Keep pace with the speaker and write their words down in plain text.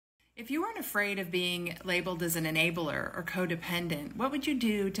If you weren't afraid of being labeled as an enabler or codependent, what would you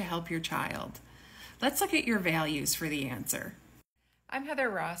do to help your child? Let's look at your values for the answer. I'm Heather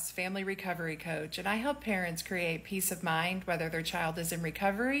Ross, Family Recovery Coach, and I help parents create peace of mind whether their child is in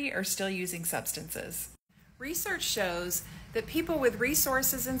recovery or still using substances. Research shows that people with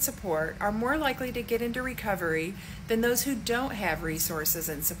resources and support are more likely to get into recovery than those who don't have resources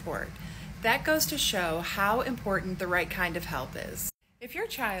and support. That goes to show how important the right kind of help is. If your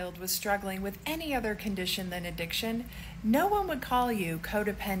child was struggling with any other condition than addiction, no one would call you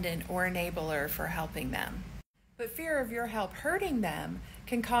codependent or enabler for helping them. But fear of your help hurting them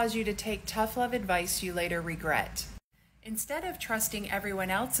can cause you to take tough love advice you later regret. Instead of trusting everyone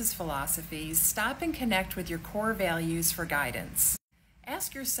else's philosophies, stop and connect with your core values for guidance.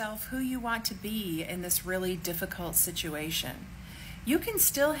 Ask yourself who you want to be in this really difficult situation. You can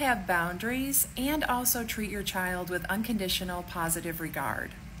still have boundaries and also treat your child with unconditional positive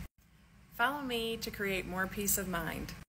regard. Follow me to create more peace of mind.